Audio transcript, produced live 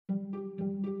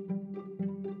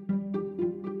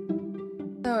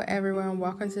Hello everyone,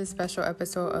 welcome to a special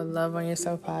episode of Love on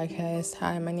Yourself podcast.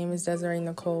 Hi, my name is Desiree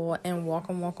Nicole and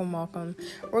welcome.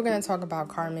 We're going to talk about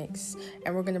karmics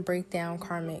and we're going to break down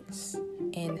karmics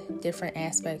in different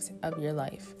aspects of your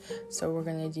life. So we're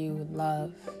going to do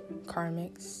love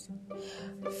karmics,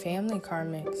 family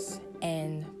karmics,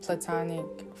 and platonic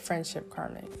friendship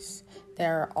karmics.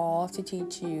 They're all to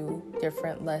teach you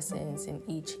different lessons in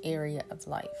each area of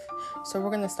life. So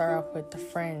we're going to start off with the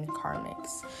friend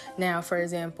karmics. Now, for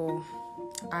example,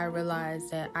 I realized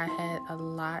that I had a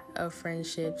lot of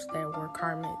friendships that were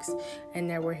karmics and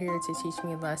that were here to teach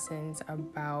me lessons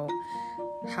about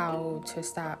how to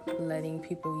stop letting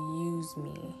people use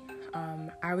me.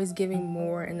 I was giving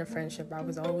more in the friendship. I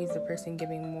was always the person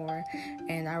giving more,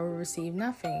 and I would receive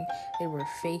nothing. They were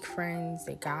fake friends.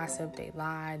 They gossip. They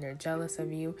lie. They're jealous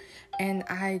of you. And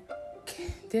I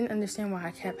didn't understand why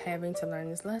I kept having to learn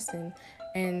this lesson.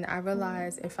 And I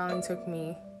realized it finally took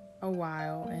me a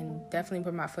while, and definitely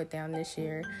put my foot down this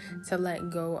year, to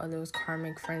let go of those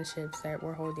karmic friendships that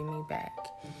were holding me back.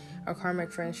 A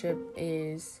karmic friendship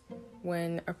is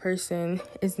when a person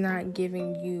is not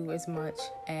giving you as much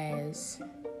as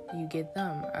you give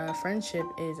them. A friendship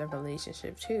is a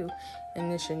relationship too,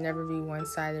 and this should never be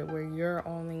one-sided where you're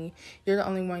the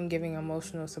only one giving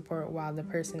emotional support while the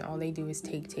person, all they do is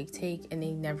take and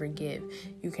they never give.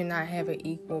 You cannot have an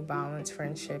equal balanced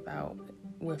friendship out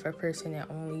with a person that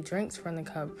only drinks from the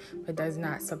cup but does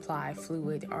not supply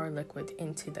fluid or liquid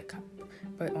into the cup,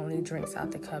 but only drinks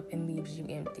out the cup and leaves you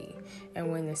empty.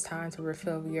 And when it's time to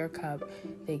refill your cup,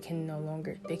 they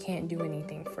can't do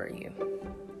anything for you.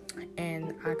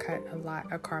 And I cut a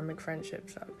lot of karmic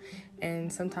friendships up.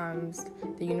 And sometimes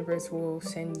the universe will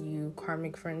send you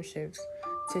karmic friendships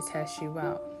to test you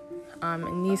out.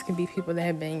 And these can be people that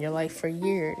have been in your life for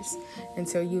years.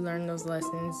 Until you learn those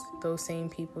lessons, those same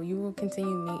people, you will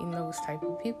continue meeting those type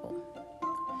of people.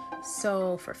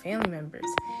 So for family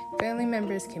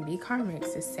members can be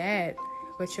karmics. It's sad,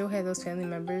 but you'll have those family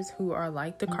members who are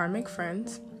like the karmic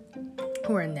friends,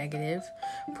 who are negative,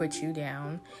 put you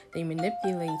down. They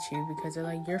manipulate you because they're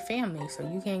like, your family, so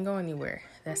you can't go anywhere.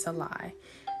 That's a lie.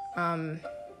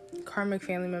 Karmic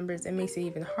family members, it makes it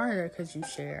even harder because you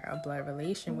share a blood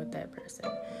relation with that person.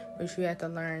 But you have to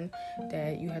learn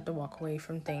that you have to walk away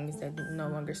from things that no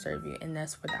longer serve you. And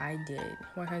that's what I did.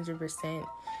 100%.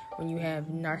 When you have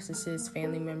narcissist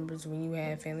family members, when you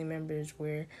have family members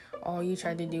where all you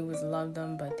try to do is love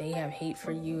them, but they have hate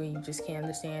for you and you just can't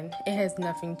understand, it has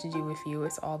nothing to do with you.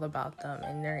 It's all about them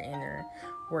and their inner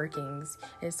workings.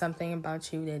 It's something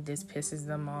about you that just pisses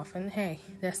them off. And hey,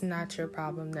 that's not your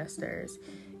problem. That's theirs.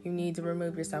 You need to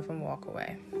remove yourself and walk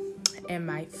away. And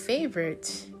my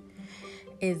favorite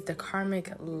is the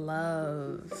karmic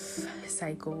love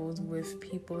cycles with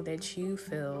people that you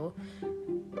feel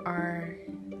are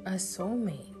a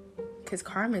soulmate. Because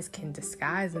karmics can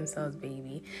disguise themselves,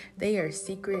 baby. They are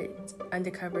secret,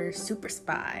 undercover super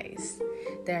spies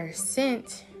that are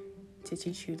sent to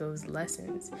teach you those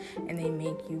lessons, and they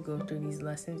make you go through these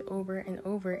lessons over and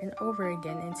over and over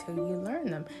again until you learn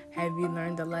them. Have you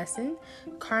learned the lesson?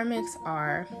 Karmics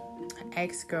are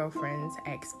ex-girlfriends,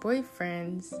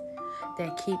 ex-boyfriends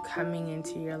that keep coming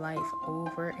into your life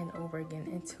over and over again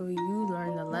until you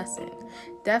learn the lesson.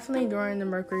 Definitely during the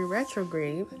Mercury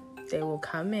retrograde, they will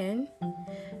come in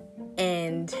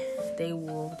and they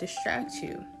will distract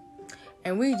you.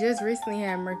 And we just recently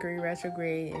had Mercury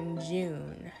retrograde in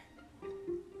June.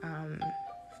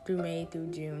 Through May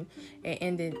through June. It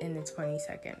ended in the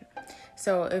 22nd.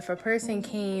 So if a person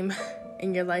came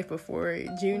in your life before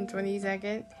June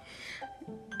 22nd,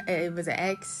 it was an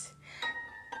ex,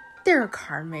 they're a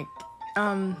karmic.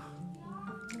 And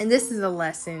this is a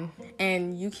lesson,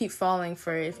 and you keep falling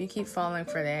for it. If you keep falling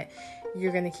for that,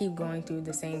 you're going to keep going through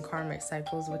the same karmic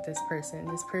cycles with this person.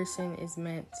 This person is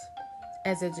meant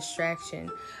as a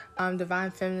distraction. Divine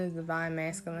feminines, divine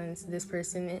masculines. This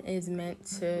person is meant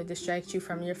to distract you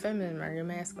from your feminine or your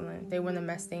masculine. They want to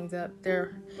mess things up.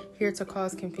 They're here to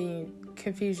cause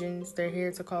confusions. They're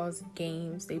here to cause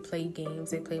games. They play games.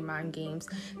 They play mind games.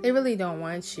 They really don't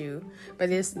want you,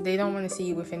 but they don't want to see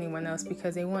you with anyone else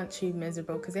because they want you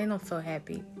miserable because they don't feel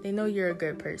happy. They know you're a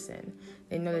good person.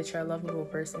 They know that you're a lovable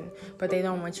person, but they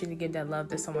don't want you to give that love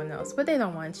to someone else, but they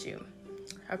don't want you.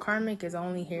 A karmic is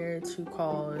only here to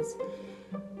cause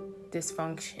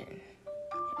dysfunction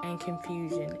and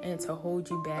confusion and to hold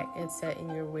you back and set in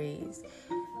your ways.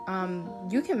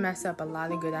 You can mess up a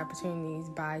lot of good opportunities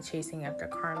by chasing after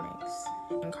karmics.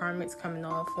 And karmics come in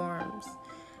all forms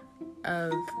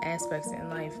of aspects in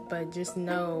life. But just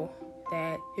know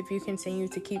that if you continue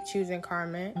to keep choosing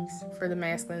karmics for the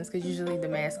masculines, because usually the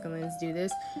masculines do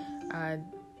this,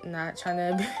 not trying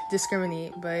to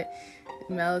discriminate, but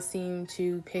males seem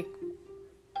to pick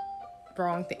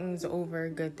wrong things over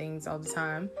good things all the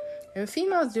time. And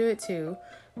females do it too,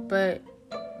 but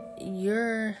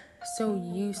you're so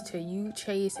used to, you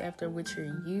chase after what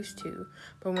you're used to.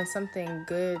 But when something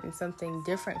good and something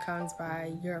different comes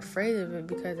by, you're afraid of it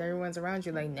because everyone's around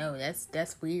you like, no,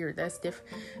 that's weird, that's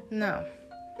different. No.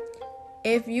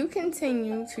 If you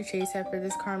continue to chase after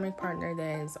this karmic partner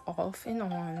that is off and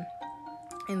on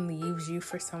and leaves you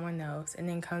for someone else and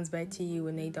then comes back to you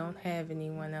when they don't have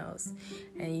anyone else,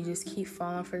 and you just keep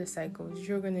falling for the cycles,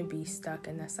 you're going to be stuck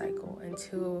in that cycle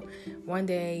until one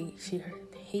day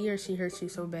he or she hurts you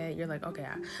so bad you're like, okay,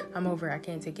 I'm over it. I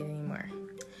can't take it anymore.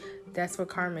 That's what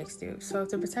karmics do. So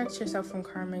to protect yourself from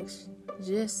karmics,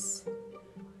 just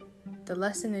the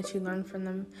lesson that you learn from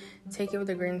them, take it with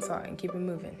a grain of salt and keep it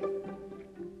moving.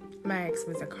 My ex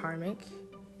was a karmic,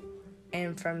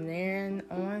 and from there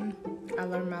on, I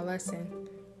learned my lesson.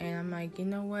 And I'm like, you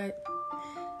know what?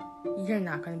 You're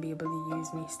not going to be able to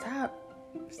use me. Stop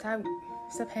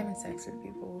having sex with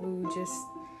people who just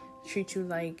treat you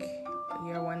like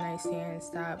you're a one-night stand.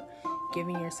 Stop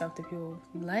giving yourself to people.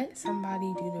 Let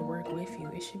somebody do the work with you.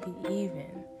 It should be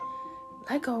even.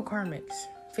 Let go of karmics.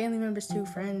 Family members too,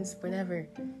 friends, whatever.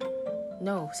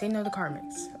 No, say no to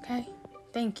karmics, okay?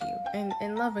 Thank you.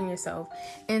 And love on yourself.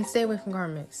 And stay away from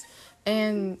karmics.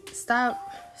 And stop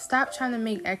trying to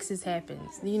make exes happen.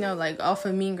 You know, like off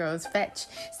of Mean Girls, fetch.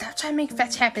 Stop trying to make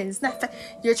fetch happen. It's not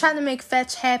you're trying to make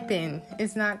fetch happen.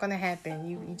 It's not gonna happen.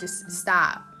 You just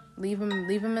stop. Leave them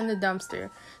in the dumpster.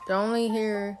 They're only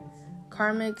here.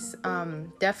 Karmics,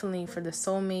 definitely for the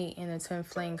soulmate and the twin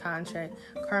flame contract.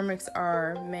 Karmics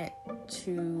are meant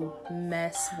to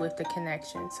mess with the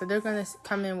connection. So they're gonna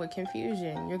come in with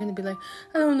confusion. You're gonna be like,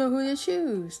 I don't know who to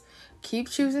choose. Keep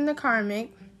choosing the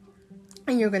karmic.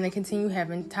 And you're going to continue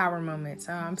having tower moments.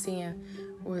 I'm seeing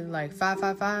with like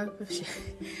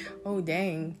 555. Oh,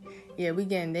 dang. Yeah,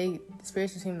 they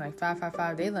spiritual team like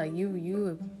 555. They like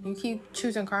you keep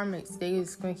choosing karmics. They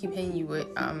just going to keep hitting you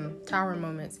with tower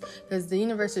moments. Because the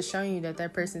universe is showing you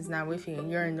that person's not with you.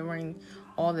 And you're ignoring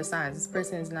all the signs. This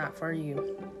person is not for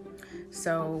you.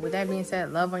 So with that being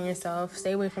said, love on yourself.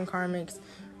 Stay away from karmics.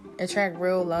 Attract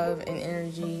real love and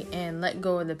energy. And let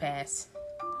go of the past.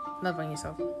 Love on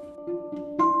yourself.